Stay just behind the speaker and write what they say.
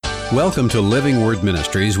Welcome to Living Word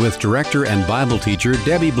Ministries with director and Bible teacher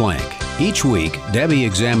Debbie Blank. Each week, Debbie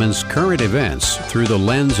examines current events through the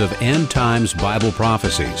lens of end times Bible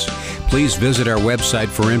prophecies. Please visit our website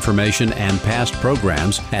for information and past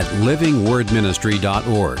programs at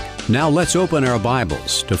livingwordministry.org. Now let's open our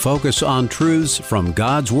Bibles to focus on truths from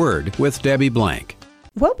God's Word with Debbie Blank.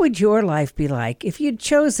 What would your life be like if you'd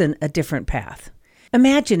chosen a different path?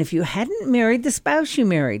 Imagine if you hadn't married the spouse you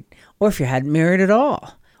married, or if you hadn't married at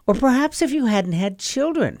all. Or perhaps if you hadn't had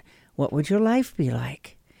children, what would your life be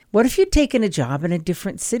like? What if you'd taken a job in a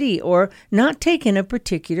different city or not taken a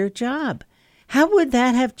particular job? How would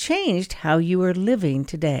that have changed how you are living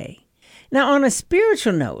today? Now, on a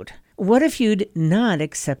spiritual note, what if you'd not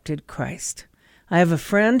accepted Christ? I have a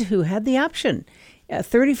friend who had the option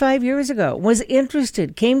 35 years ago, was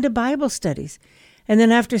interested, came to Bible studies, and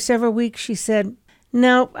then after several weeks she said,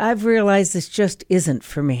 "No, I've realized this just isn't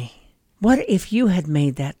for me." What if you had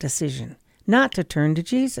made that decision not to turn to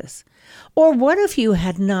Jesus? Or what if you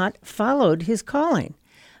had not followed his calling?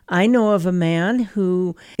 I know of a man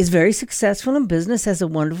who is very successful in business, has a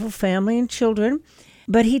wonderful family and children,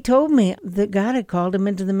 but he told me that God had called him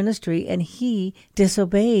into the ministry and he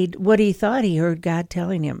disobeyed what he thought he heard God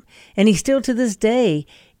telling him. And he still to this day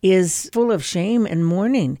is full of shame and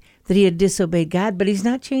mourning that he had disobeyed God, but he's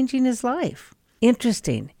not changing his life.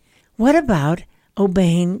 Interesting. What about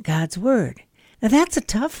obeying God's word? Now that's a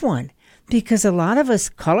tough one because a lot of us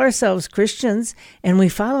call ourselves Christians and we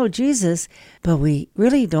follow Jesus, but we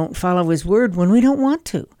really don't follow his word when we don't want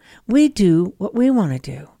to. We do what we want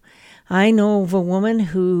to do. I know of a woman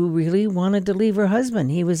who really wanted to leave her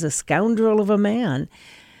husband. He was a scoundrel of a man,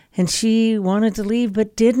 and she wanted to leave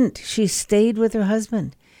but didn't. She stayed with her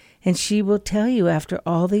husband. And she will tell you after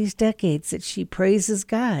all these decades that she praises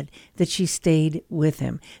God, that she stayed with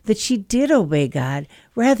him, that she did obey God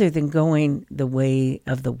rather than going the way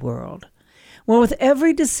of the world. Well, with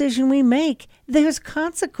every decision we make, there's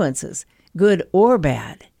consequences, good or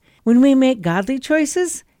bad. When we make godly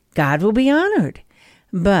choices, God will be honored.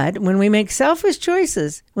 But when we make selfish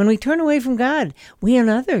choices, when we turn away from God, we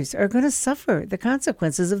and others are going to suffer the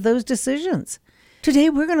consequences of those decisions.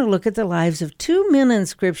 Today, we're going to look at the lives of two men in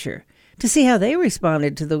Scripture to see how they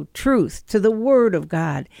responded to the truth, to the Word of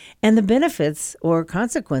God, and the benefits or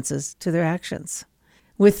consequences to their actions.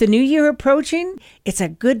 With the new year approaching, it's a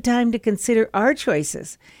good time to consider our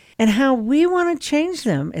choices and how we want to change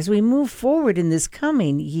them as we move forward in this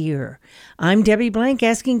coming year. I'm Debbie Blank,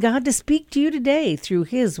 asking God to speak to you today through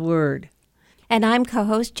His Word. And I'm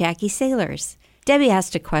co-host Jackie Sailors. Debbie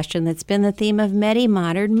asked a question that's been the theme of many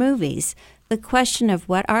modern movies. The question of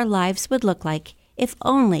what our lives would look like if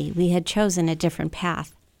only we had chosen a different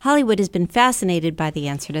path. Hollywood has been fascinated by the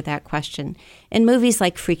answer to that question. In movies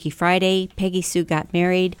like Freaky Friday, Peggy Sue Got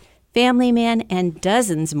Married, Family Man, and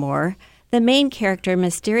dozens more, the main character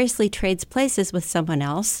mysteriously trades places with someone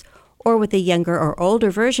else, or with a younger or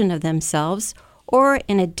older version of themselves, or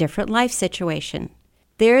in a different life situation.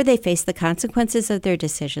 There they face the consequences of their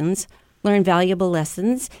decisions, learn valuable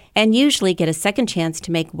lessons, and usually get a second chance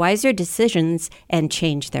to make wiser decisions and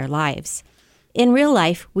change their lives. In real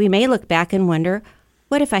life, we may look back and wonder,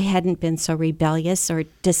 what if I hadn't been so rebellious or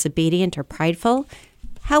disobedient or prideful?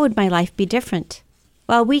 How would my life be different?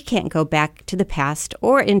 While we can't go back to the past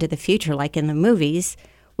or into the future like in the movies,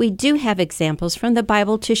 we do have examples from the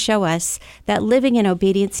Bible to show us that living in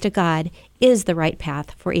obedience to God is the right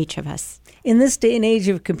path for each of us. In this day and age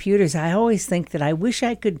of computers, I always think that I wish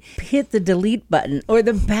I could hit the delete button or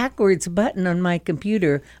the backwards button on my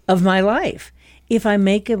computer of my life. If I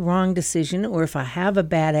make a wrong decision or if I have a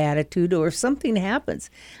bad attitude or if something happens,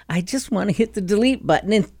 I just want to hit the delete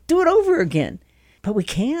button and do it over again. But we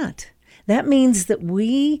can't. That means that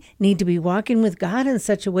we need to be walking with God in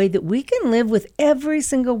such a way that we can live with every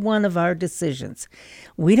single one of our decisions.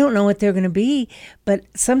 We don't know what they're going to be, but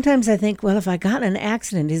sometimes I think, well, if I got in an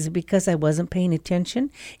accident, is it because I wasn't paying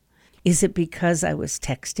attention? Is it because I was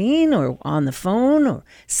texting or on the phone or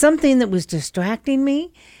something that was distracting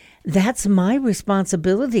me? That's my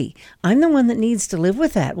responsibility. I'm the one that needs to live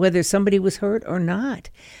with that, whether somebody was hurt or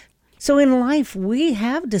not. So in life, we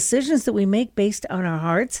have decisions that we make based on our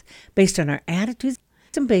hearts, based on our attitudes,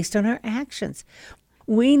 and based on our actions.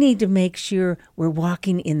 We need to make sure we're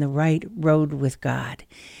walking in the right road with God.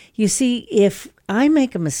 You see, if I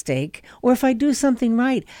make a mistake or if I do something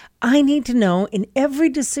right, I need to know in every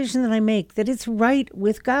decision that I make that it's right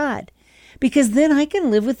with God, because then I can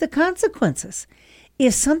live with the consequences.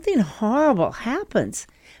 If something horrible happens,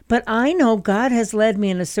 but I know God has led me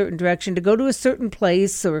in a certain direction to go to a certain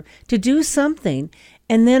place or to do something,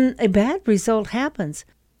 and then a bad result happens,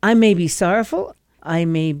 I may be sorrowful, I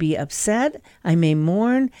may be upset, I may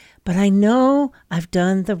mourn, but I know I've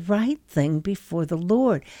done the right thing before the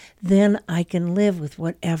Lord. Then I can live with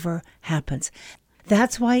whatever happens.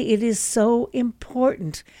 That's why it is so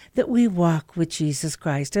important that we walk with Jesus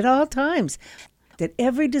Christ at all times, that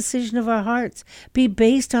every decision of our hearts be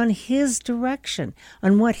based on His direction,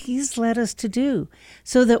 on what He's led us to do,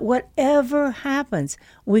 so that whatever happens,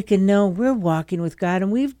 we can know we're walking with God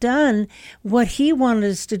and we've done what He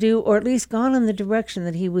wanted us to do, or at least gone in the direction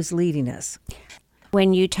that He was leading us.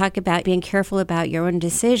 When you talk about being careful about your own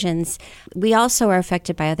decisions, we also are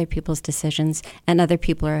affected by other people's decisions, and other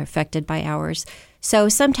people are affected by ours. So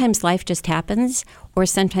sometimes life just happens, or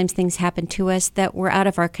sometimes things happen to us that were out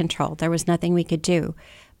of our control. There was nothing we could do.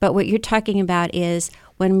 But what you're talking about is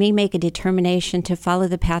when we make a determination to follow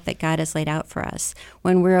the path that God has laid out for us,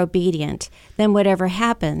 when we're obedient, then whatever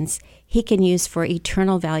happens, He can use for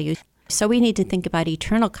eternal value. So we need to think about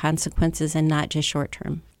eternal consequences and not just short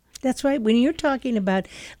term. That's right. When you're talking about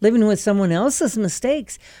living with someone else's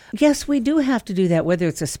mistakes, yes, we do have to do that, whether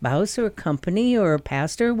it's a spouse or a company or a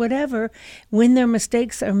pastor or whatever. When their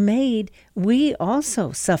mistakes are made, we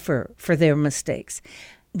also suffer for their mistakes.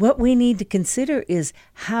 What we need to consider is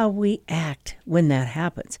how we act when that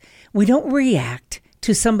happens. We don't react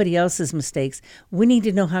to somebody else's mistakes. We need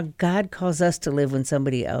to know how God calls us to live when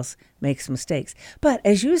somebody else makes mistakes. But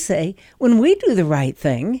as you say, when we do the right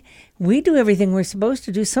thing, we do everything we're supposed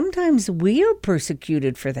to do. Sometimes we are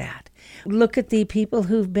persecuted for that. Look at the people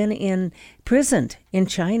who've been imprisoned in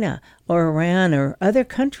China or Iran or other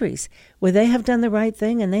countries where they have done the right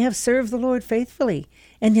thing and they have served the Lord faithfully,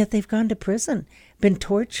 and yet they've gone to prison, been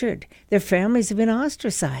tortured. Their families have been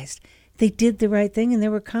ostracized. They did the right thing, and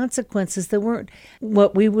there were consequences that weren't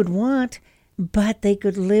what we would want, but they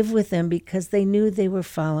could live with them because they knew they were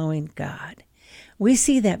following God. We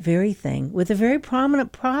see that very thing with a very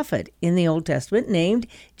prominent prophet in the Old Testament named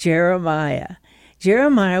Jeremiah.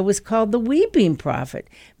 Jeremiah was called the weeping prophet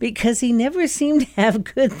because he never seemed to have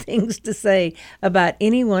good things to say about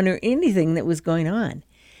anyone or anything that was going on.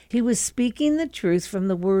 He was speaking the truth from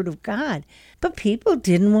the Word of God, but people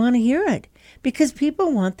didn't want to hear it because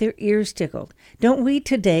people want their ears tickled. Don't we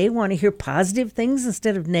today want to hear positive things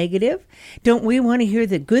instead of negative? Don't we want to hear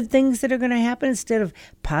the good things that are going to happen instead of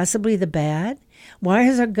possibly the bad? Why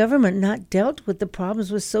has our government not dealt with the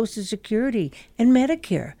problems with Social Security and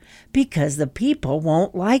Medicare? Because the people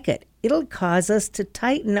won't like it. It'll cause us to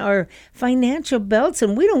tighten our financial belts,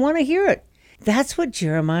 and we don't want to hear it. That's what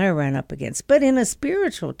Jeremiah ran up against, but in a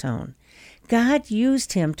spiritual tone. God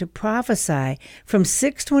used him to prophesy from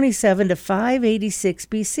 627 to 586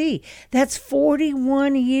 BC. That's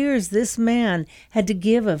 41 years this man had to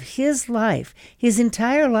give of his life, his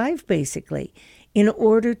entire life basically, in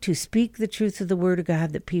order to speak the truth of the Word of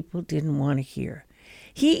God that people didn't want to hear.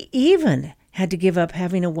 He even had to give up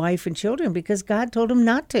having a wife and children because God told him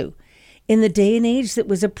not to. In the day and age that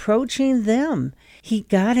was approaching them,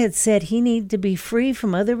 God had said he needed to be free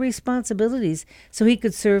from other responsibilities so he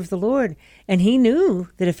could serve the Lord. And he knew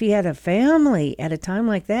that if he had a family at a time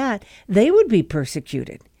like that, they would be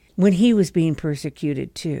persecuted when he was being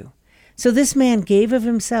persecuted too. So this man gave of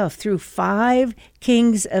himself through 5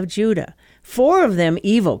 kings of Judah, 4 of them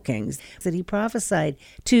evil kings that he prophesied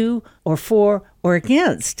to or for or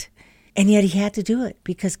against. And yet he had to do it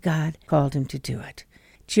because God called him to do it.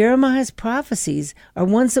 Jeremiah's prophecies are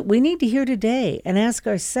ones that we need to hear today and ask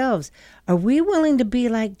ourselves, are we willing to be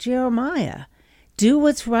like Jeremiah, do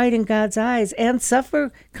what's right in God's eyes, and suffer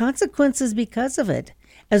consequences because of it,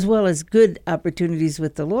 as well as good opportunities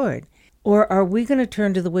with the Lord? Or are we going to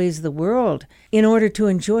turn to the ways of the world in order to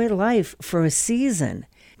enjoy life for a season,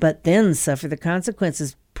 but then suffer the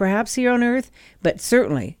consequences, perhaps here on earth, but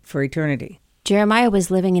certainly for eternity? Jeremiah was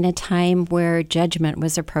living in a time where judgment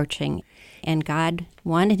was approaching, and God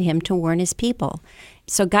wanted him to warn his people.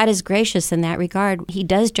 So God is gracious in that regard. He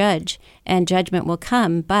does judge, and judgment will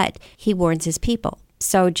come, but he warns his people.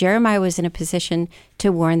 So Jeremiah was in a position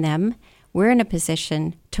to warn them. We're in a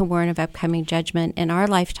position to warn of upcoming judgment in our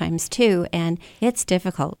lifetimes too, and it's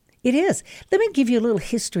difficult. It is. Let me give you a little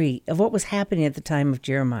history of what was happening at the time of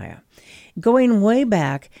Jeremiah. Going way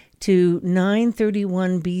back to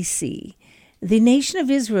 931 BC, the nation of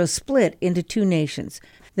Israel split into 2 nations,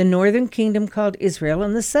 the northern kingdom called Israel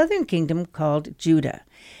and the southern kingdom called Judah.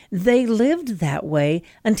 They lived that way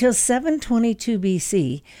until 722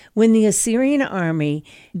 BC, when the Assyrian army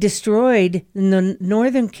destroyed the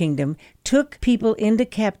northern kingdom, took people into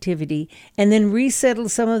captivity, and then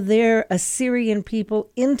resettled some of their Assyrian people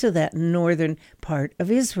into that northern part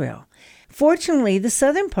of Israel. Fortunately, the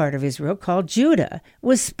southern part of Israel, called Judah,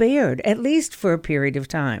 was spared, at least for a period of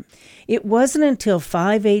time. It wasn't until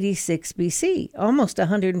 586 BC, almost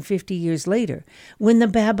 150 years later, when the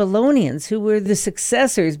Babylonians, who were the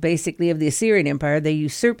successors basically of the Assyrian Empire, they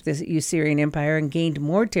usurped the Assyrian Empire and gained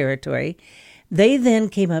more territory. They then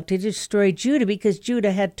came up to destroy Judah because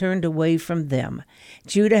Judah had turned away from them.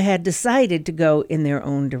 Judah had decided to go in their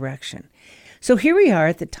own direction. So here we are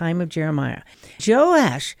at the time of Jeremiah.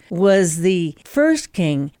 Joash was the first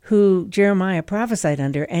king who Jeremiah prophesied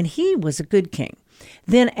under, and he was a good king.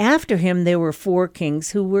 Then after him, there were 4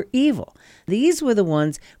 kings who were evil. These were the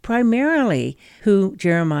ones primarily who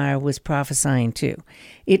Jeremiah was prophesying to.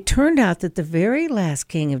 It turned out that the very last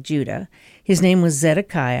king of Judah, his name was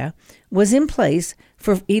Zedekiah, was in place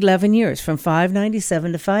for 11 years, from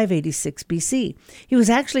 597 to 586 BC. He was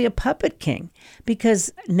actually a puppet king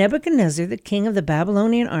because Nebuchadnezzar, the king of the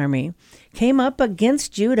Babylonian army, came up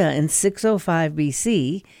against Judah in 605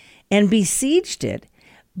 BC and besieged it.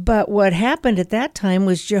 But what happened at that time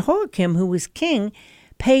was Jehoiakim, who was king,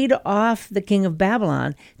 paid off the king of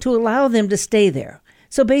Babylon to allow them to stay there.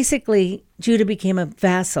 So basically, Judah became a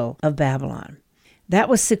vassal of Babylon. That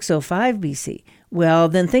was 605 BC. Well,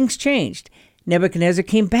 then things changed. Nebuchadnezzar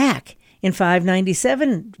came back in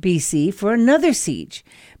 597 BC for another siege.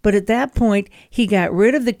 But at that point, he got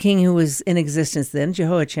rid of the king who was in existence then,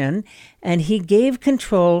 Jehoiachin, and he gave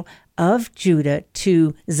control of Judah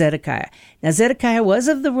to Zedekiah. Now, Zedekiah was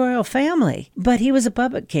of the royal family, but he was a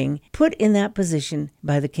puppet king put in that position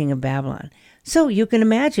by the king of Babylon. So you can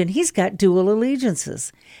imagine he's got dual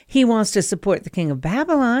allegiances. He wants to support the king of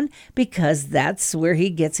Babylon because that's where he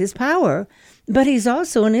gets his power, but he's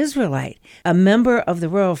also an Israelite, a member of the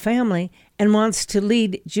royal family, and wants to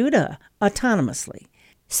lead Judah autonomously.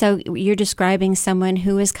 So you're describing someone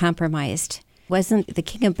who is compromised. Wasn't the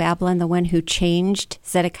king of Babylon the one who changed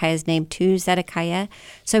Zedekiah's name to Zedekiah?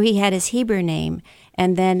 So he had his Hebrew name,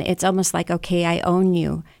 and then it's almost like, okay, I own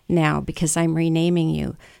you now because I'm renaming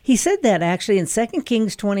you. He said that actually in 2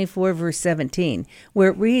 Kings 24, verse 17,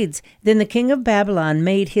 where it reads, Then the king of Babylon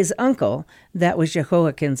made his uncle, that was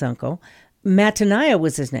Jehoiakim's uncle, Mattaniah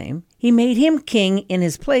was his name. He made him king in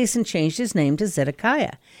his place and changed his name to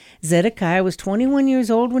Zedekiah. Zedekiah was 21 years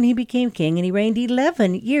old when he became king, and he reigned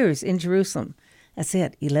 11 years in Jerusalem. That's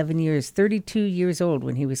it, 11 years, 32 years old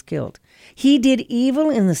when he was killed. He did evil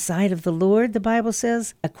in the sight of the Lord, the Bible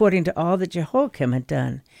says, according to all that Jehoiakim had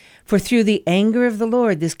done. For through the anger of the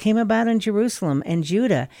Lord, this came about in Jerusalem and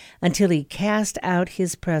Judah until he cast out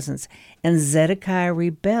his presence, and Zedekiah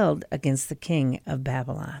rebelled against the king of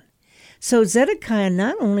Babylon. So Zedekiah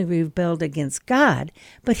not only rebelled against God,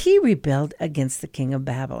 but he rebelled against the king of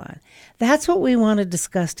Babylon. That's what we want to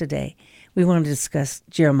discuss today. We want to discuss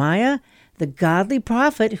Jeremiah, the godly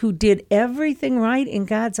prophet who did everything right in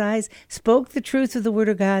God's eyes, spoke the truth of the word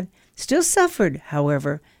of God, still suffered,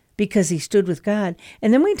 however, because he stood with God.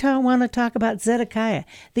 And then we want to talk about Zedekiah,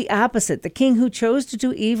 the opposite, the king who chose to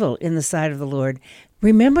do evil in the sight of the Lord.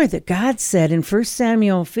 Remember that God said in 1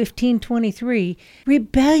 Samuel 15:23,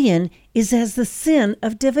 rebellion is as the sin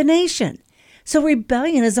of divination. So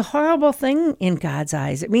rebellion is a horrible thing in God's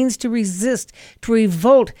eyes. It means to resist, to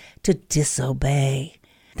revolt, to disobey.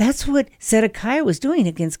 That's what Zedekiah was doing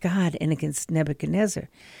against God and against Nebuchadnezzar.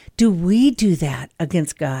 Do we do that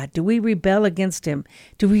against God? Do we rebel against him?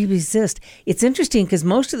 Do we resist? It's interesting because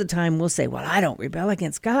most of the time we'll say, well, I don't rebel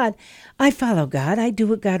against God. I follow God. I do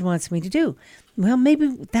what God wants me to do. Well, maybe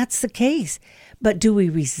that's the case. But do we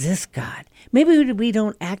resist God? Maybe we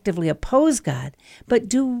don't actively oppose God, but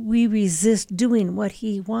do we resist doing what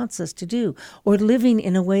he wants us to do or living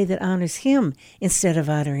in a way that honors him instead of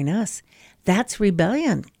honoring us? That's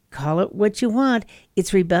rebellion. Call it what you want.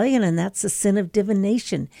 It's rebellion, and that's the sin of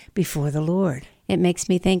divination before the Lord. It makes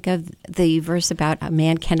me think of the verse about a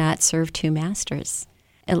man cannot serve 2 masters.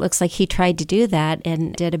 It looks like he tried to do that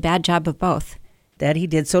and did a bad job of both. That he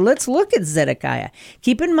did. So let's look at Zedekiah.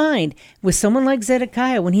 Keep in mind, with someone like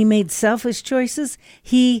Zedekiah, when he made selfish choices,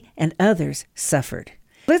 he and others suffered.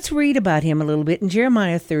 Let's read about him a little bit in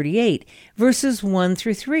Jeremiah 38, verses 1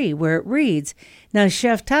 through 3, where it reads, Now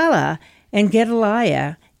Shephtalah and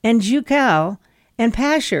Gedaliah and Jucal and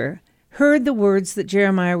Pashur heard the words that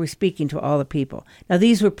Jeremiah was speaking to all the people. Now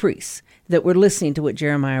these were priests that were listening to what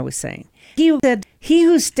Jeremiah was saying. He said, He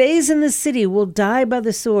who stays in the city will die by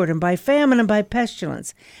the sword and by famine and by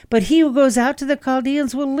pestilence. But he who goes out to the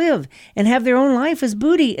Chaldeans will live and have their own life as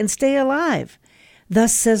booty and stay alive.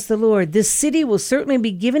 Thus says the Lord, this city will certainly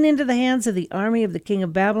be given into the hands of the army of the king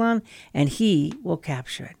of Babylon, and he will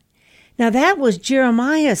capture it. Now that was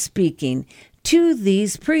Jeremiah speaking to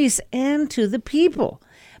these priests and to the people.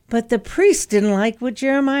 But the priests didn't like what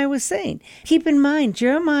Jeremiah was saying. Keep in mind,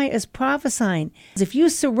 Jeremiah is prophesying. If you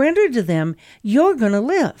surrender to them, you're going to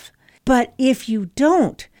live. But if you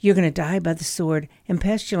don't, you're going to die by the sword and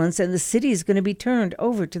pestilence, and the city is going to be turned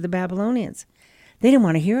over to the Babylonians. They didn't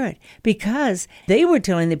want to hear it because they were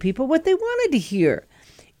telling the people what they wanted to hear.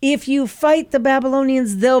 If you fight the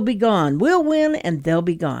Babylonians, they'll be gone. We'll win and they'll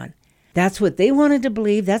be gone. That's what they wanted to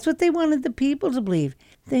believe. That's what they wanted the people to believe.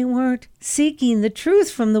 They weren't seeking the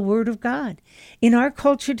truth from the Word of God. In our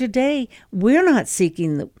culture today, we're not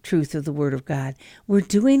seeking the truth of the Word of God. We're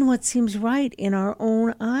doing what seems right in our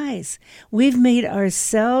own eyes. We've made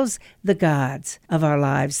ourselves the gods of our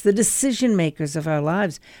lives, the decision makers of our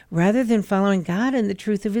lives, rather than following God and the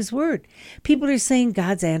truth of His Word. People are saying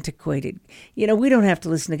God's antiquated. We don't have to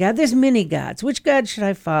listen to God. There's many gods. Which God should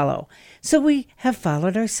I follow? So we have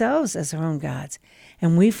followed ourselves as our own gods.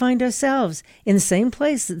 And we find ourselves in the same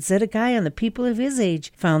place that Zedekiah and the people of his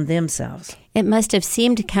age found themselves. It must have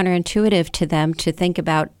seemed counterintuitive to them to think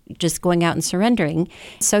about just going out and surrendering.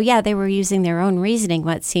 So yeah, they were using their own reasoning,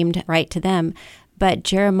 what seemed right to them. But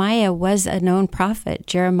Jeremiah was a known prophet.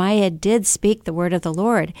 Jeremiah did speak the word of the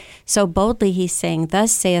Lord. So boldly he's saying,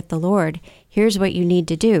 "Thus saith the Lord, here's what you need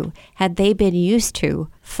to do." Had they been used to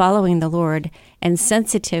following the Lord and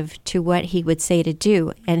sensitive to what he would say to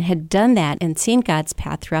do and had done that and seen God's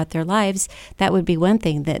path throughout their lives, that would be one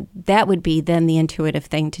thing. That would be then the intuitive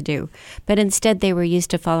thing to do. But instead they were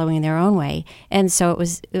used to following their own way. And so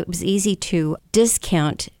it was easy to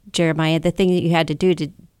discount Jeremiah. The thing that you had to do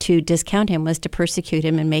to discount him was to persecute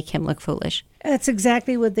him and make him look foolish. That's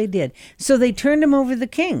exactly what they did. So they turned him over to the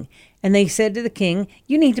king. And they said to the king,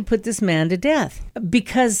 "You need to put this man to death."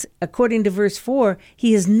 Because, according to verse 4,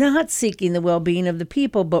 he is not seeking the well-being of the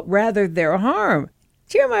people, but rather their harm.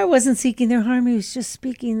 Jeremiah wasn't seeking their harm. He was just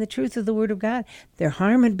speaking the truth of the word of God. Their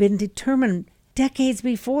harm had been determined decades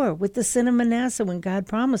before with the sin of Manasseh, when God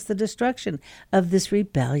promised the destruction of this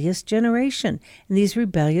rebellious generation and these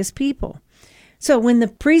rebellious people. So when the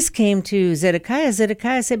priest came to Zedekiah,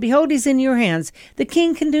 Zedekiah said, "Behold, he's in your hands. The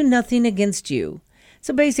king can do nothing against you."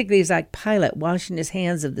 So basically, it's like Pilate washing his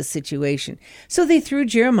hands of the situation. So they threw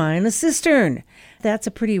Jeremiah in a cistern. That's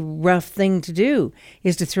a pretty rough thing to do,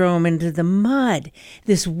 is to throw him into the mud.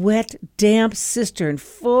 This wet, damp cistern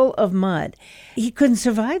full of mud. He couldn't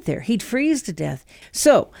survive there. He'd freeze to death.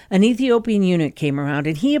 So an Ethiopian eunuch came around,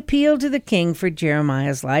 and he appealed to the king for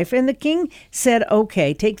Jeremiah's life. And the king said,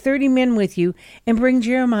 "Okay, take 30 men with you and bring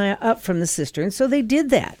Jeremiah up from the cistern." So they did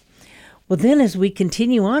that. Well, then as we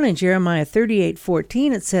continue on in Jeremiah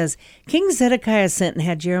 38:14, it says, King Zedekiah sent and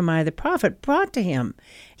had Jeremiah the prophet brought to him.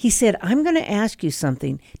 He said, "I'm going to ask you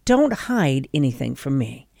something. Don't hide anything from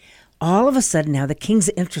me." All of a sudden now the king's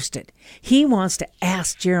interested. He wants to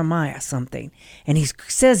ask Jeremiah something, and he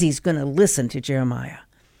says he's going to listen to Jeremiah.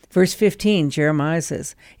 Verse 15, Jeremiah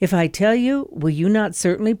says, "If I tell you, will you not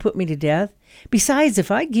certainly put me to death? Besides, if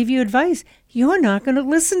I give you advice, you're not going to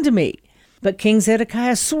listen to me." But King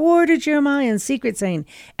Zedekiah swore to Jeremiah in secret, saying,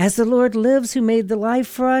 "As the Lord lives, who made the life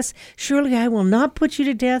for us, surely I will not put you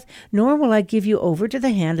to death, nor will I give you over to the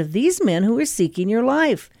hand of these men who are seeking your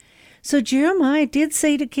life." So Jeremiah did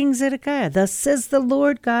say to King Zedekiah, "Thus says the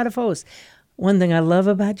Lord God of hosts." One thing I love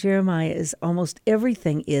about Jeremiah is almost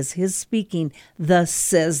everything is his speaking, "Thus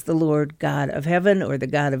says the Lord God of heaven," or the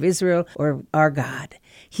God of Israel, or our God.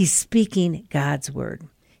 He's speaking God's word.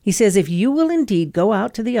 He says, "If you will indeed go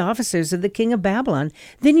out to the officers of the king of Babylon,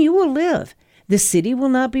 then you will live. The city will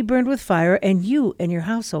not be burned with fire, and you and your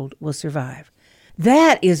household will survive."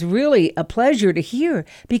 That is really a pleasure to hear,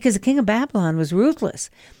 because the king of Babylon was ruthless.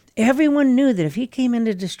 Everyone knew that if he came in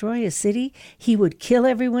to destroy a city, he would kill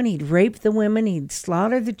everyone, he'd rape the women, he'd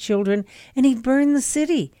slaughter the children, and he'd burn the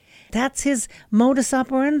city. That's his modus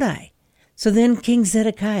operandi. So then King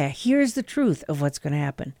Zedekiah hears the truth of what's going to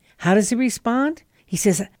happen. How does he respond? He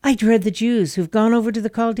says, "I dread the Jews who've gone over to the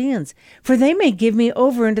Chaldeans, for they may give me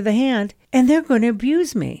over into the hand, and they're going to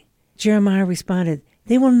abuse me." Jeremiah responded,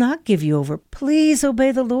 "They will not give you over. Please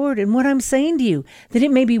obey the Lord and what I'm saying to you, that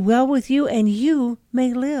it may be well with you and you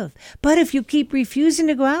may live. But if you keep refusing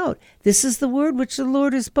to go out, this is the word which the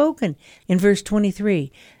Lord has spoken." In verse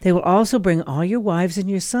 23, "They will also bring all your wives and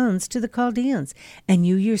your sons to the Chaldeans, and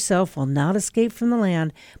you yourself will not escape from the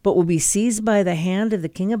land, but will be seized by the hand of the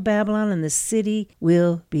king of Babylon, and the city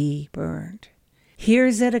will be burned."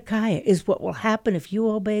 Here Zedekiah is what will happen if you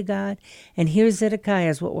obey God, and here Zedekiah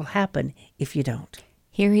is what will happen if you don't.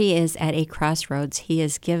 Here he is at a crossroads. He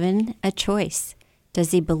is given a choice.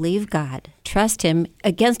 Does he believe God, trust him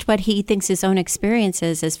against what he thinks his own experience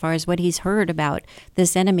is as far as what he's heard about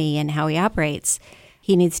this enemy and how he operates?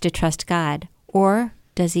 He needs to trust God. Or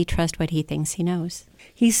does he trust what he thinks he knows?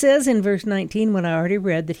 He says in verse 19, what I already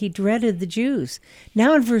read, that he dreaded the Jews.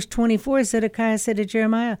 Now in verse 24, Zedekiah said to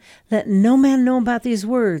Jeremiah, let no man know about these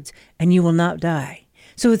words, and you will not die.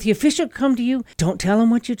 So if the official come to you, don't tell him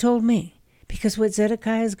what you told me. Because what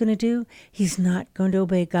Zedekiah is going to do, he's not going to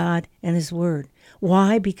obey God and his word.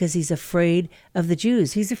 Why? Because he's afraid of the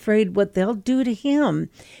Jews. He's afraid what they'll do to him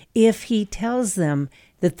if he tells them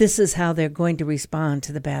that this is how they're going to respond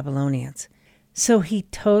to the Babylonians. So he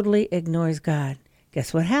totally ignores God.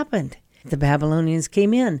 Guess what happened? The Babylonians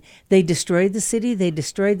came in. They destroyed the city. They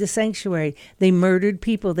destroyed the sanctuary. They murdered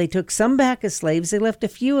people. They took some back as slaves. They left a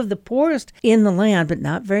few of the poorest in the land, but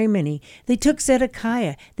not very many. They took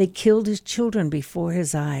Zedekiah. They killed his children before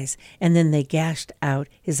his eyes, and then they gashed out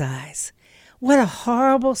his eyes. What a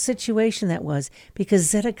horrible situation that was, because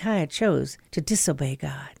Zedekiah chose to disobey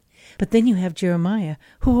God. But then you have Jeremiah,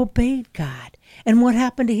 who obeyed God. And what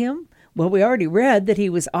happened to him? Well, we already read that he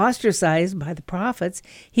was ostracized by the prophets.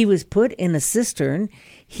 He was put in a cistern.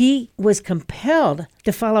 He was compelled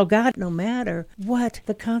to follow God no matter what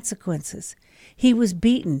the consequences. He was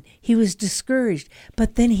beaten. He was discouraged.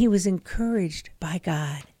 But then he was encouraged by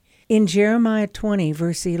God. In Jeremiah 20,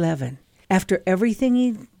 verse 11, after everything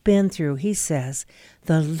he'd been through, he says,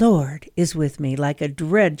 the Lord is with me like a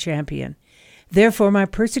dread champion. Therefore my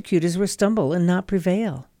persecutors will stumble and not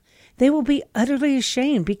prevail. They will be utterly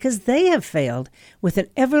ashamed because they have failed with an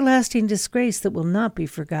everlasting disgrace that will not be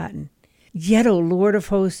forgotten. Yet, O Lord of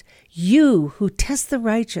hosts, you who test the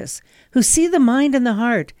righteous, who see the mind and the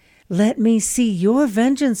heart, let me see your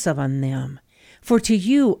vengeance on them. For to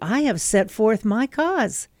you I have set forth my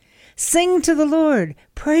cause. Sing to the Lord,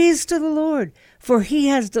 praise to the Lord, for he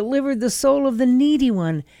has delivered the soul of the needy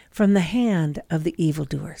one from the hand of the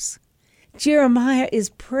evildoers. Jeremiah is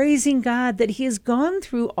praising God that he has gone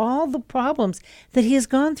through all the problems that he has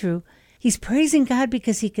gone through. He's praising God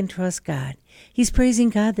because he can trust God. He's praising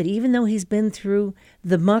God that even though he's been through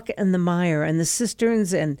the muck and the mire and the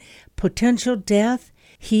cisterns and potential death,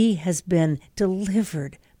 he has been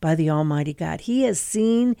delivered by the Almighty God. He has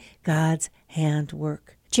seen God's hand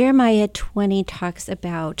work. Jeremiah 20 talks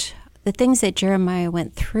about the things that Jeremiah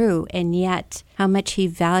went through and yet how much he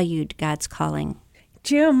valued God's calling.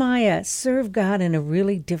 Jeremiah served God in a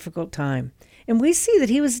really difficult time, and we see that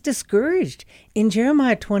he was discouraged. In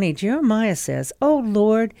Jeremiah 20, Jeremiah says, O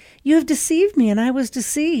Lord, you have deceived me, and I was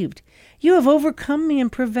deceived. You have overcome me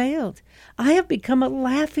and prevailed. I have become a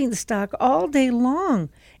laughingstock all day long.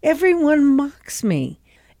 Everyone mocks me.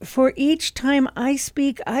 For each time I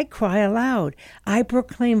speak, I cry aloud. I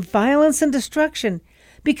proclaim violence and destruction,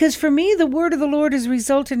 because for me the word of the Lord has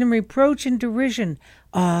resulted in reproach and derision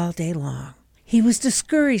all day long. He was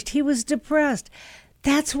discouraged. He was depressed.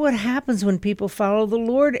 That's what happens when people follow the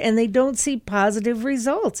Lord and they don't see positive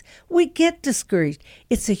results. We get discouraged.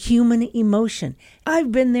 It's a human emotion. I've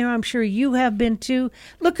been there. I'm sure you have been too.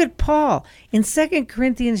 Look at Paul. In 2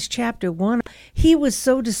 Corinthians chapter 1, he was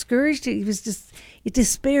so discouraged. He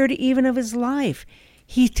despaired even of his life.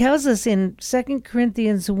 He tells us in 2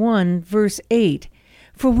 Corinthians 1, verse 8,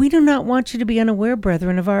 for we do not want you to be unaware,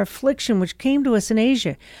 brethren, of our affliction which came to us in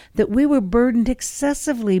Asia, that we were burdened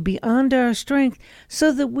excessively beyond our strength,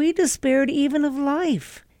 so that we despaired even of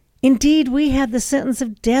life. Indeed, we had the sentence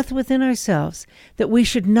of death within ourselves, that we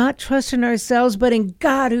should not trust in ourselves, but in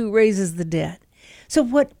God who raises the dead. So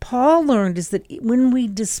what Paul learned is that when we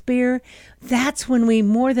despair, that's when we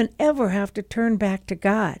more than ever have to turn back to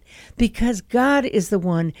God, because God is the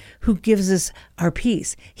one who gives us our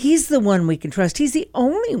peace. He's the one we can trust. He's the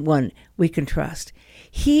only one we can trust.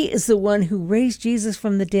 He is the one who raised Jesus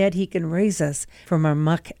from the dead. He can raise us from our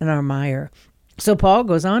muck and our mire. So Paul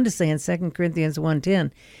goes on to say in 2 Corinthians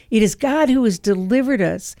 1:10, it is God who has delivered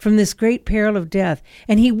us from this great peril of death,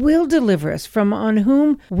 and he will deliver us from on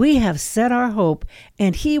whom we have set our hope,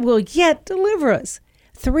 and he will yet deliver us.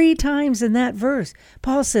 3 times in that verse,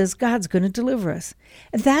 Paul says God's going to deliver us.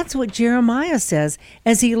 And that's what Jeremiah says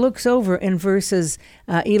as he looks over in verses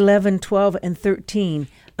 11, 12, and 13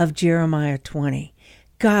 of Jeremiah 20.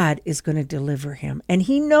 God is going to deliver him, and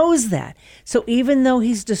he knows that. So even though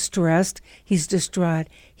he's distressed, he's distraught,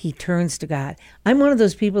 he turns to God. I'm one of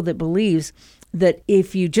those people that believes that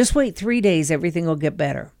if you just wait 3 days, everything will get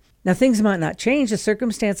better. Now, things might not change, the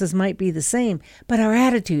circumstances might be the same, but our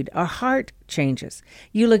attitude, our heart changes.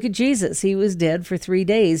 You look at Jesus, he was dead for 3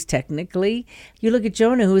 days, technically. You look at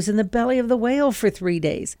Jonah, who was in the belly of the whale for 3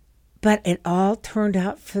 days. But it all turned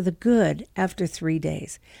out for the good after 3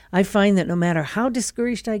 days. I find that no matter how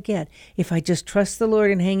discouraged I get, if I just trust the Lord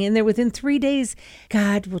and hang in there, within 3 days,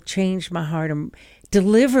 God will change my heart and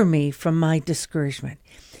deliver me from my discouragement.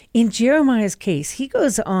 In Jeremiah's case, he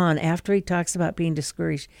goes on after he talks about being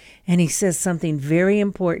discouraged, and he says something very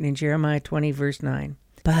important in Jeremiah 20, verse 9.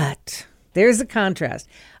 But, there's a contrast.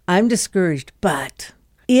 I'm discouraged, but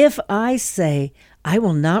if I say I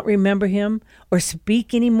will not remember him or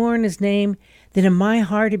speak any more in his name, then in my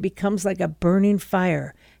heart it becomes like a burning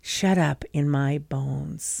fire shut up in my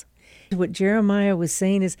bones. What Jeremiah was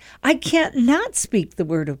saying is, I can't not speak the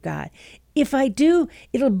word of God. If I do,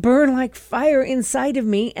 it'll burn like fire inside of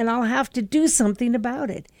me, and I'll have to do something about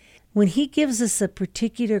it. When he gives us a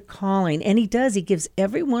particular calling, and he does, he gives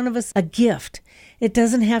every one of us a gift. It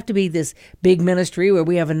doesn't have to be this big ministry where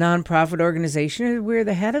we have a nonprofit organization or we're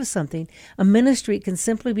the head of something. A ministry can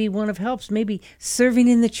simply be one of helps, maybe serving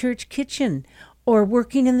in the church kitchen or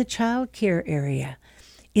working in the child care area.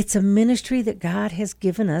 It's a ministry that God has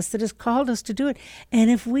given us, that has called us to do it. And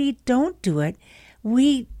if we don't do it,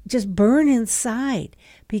 we just burn inside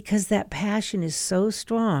because that passion is so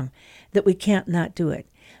strong that we can't not do it.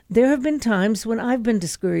 There have been times when I've been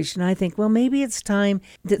discouraged and I think, well, maybe it's time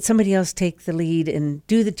that somebody else take the lead and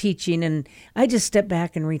do the teaching, and I just step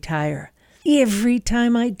back and retire. Every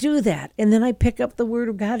time I do that, and then I pick up the Word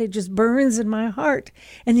of God, it just burns in my heart.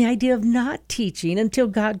 And the idea of not teaching until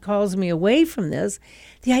God calls me away from this,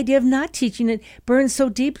 the idea of not teaching, it burns so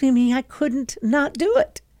deeply in me I couldn't not do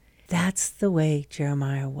it. That's the way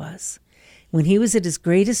Jeremiah was. When he was at his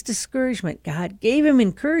greatest discouragement, God gave him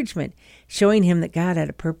encouragement, showing him that God had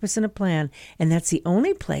a purpose and a plan, and that's the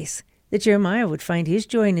only place that Jeremiah would find his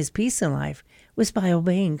joy and his peace in life was by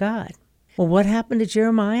obeying God. Well, what happened to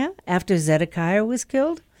Jeremiah after Zedekiah was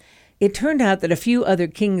killed? It turned out that a few other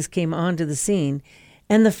kings came onto the scene,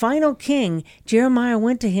 and the final king, Jeremiah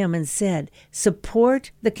went to him and said,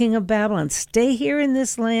 support the king of Babylon. Stay here in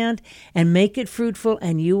this land and make it fruitful,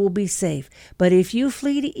 and you will be safe. But if you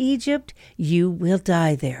flee to Egypt, you will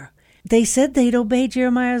die there. They said they'd obey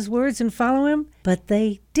Jeremiah's words and follow him, but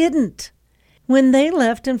they didn't. When they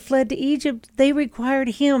left and fled to Egypt, they required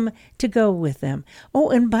him to go with them. Oh,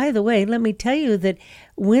 and by the way, let me tell you that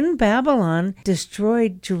when Babylon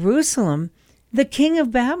destroyed Jerusalem, the king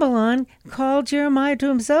of Babylon called Jeremiah to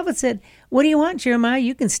himself and said, what do you want, Jeremiah?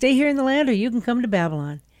 You can stay here in the land or you can come to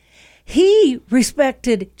Babylon. He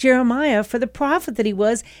respected Jeremiah for the prophet that he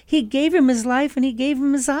was. He gave him his life and he gave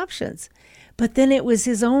him his options. But then it was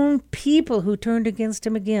his own people who turned against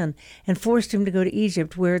him again and forced him to go to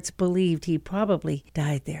Egypt, where it's believed he probably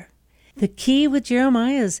died there. The key with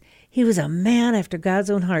Jeremiah is he was a man after God's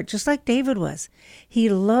own heart, just like David was. He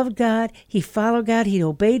loved God, he followed God, he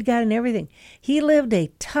obeyed God in everything. He lived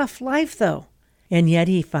a tough life, though, and yet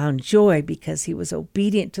he found joy because he was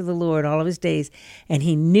obedient to the Lord all of his days, and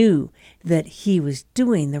he knew that he was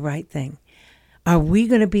doing the right thing. Are we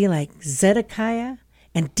going to be like Zedekiah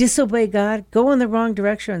and disobey God, go in the wrong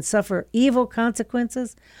direction and suffer evil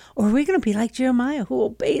consequences? Or are we going to be like Jeremiah, who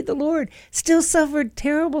obeyed the Lord, still suffered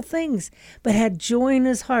terrible things, but had joy in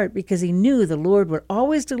his heart because he knew the Lord would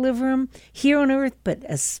always deliver him here on earth, but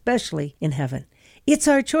especially in heaven? It's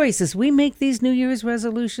our choice as we make these New Year's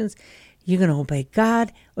resolutions. You're going to obey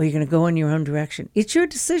God or you're going to go in your own direction. It's your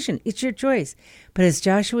decision. It's your choice. But as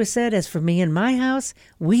Joshua said, as for me and my house,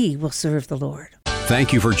 we will serve the Lord.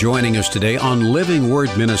 Thank you for joining us today on Living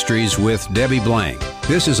Word Ministries with Debbie Blank.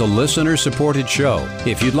 This is a listener-supported show.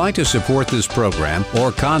 If you'd like to support this program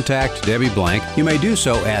or contact Debbie Blank, you may do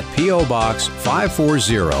so at P.O. Box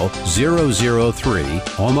 540003,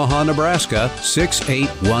 Omaha, Nebraska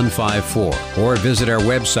 68154, or visit our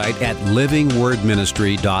website at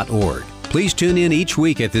livingwordministry.org. Please tune in each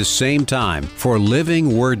week at this same time for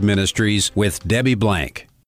Living Word Ministries with Debbie Blank.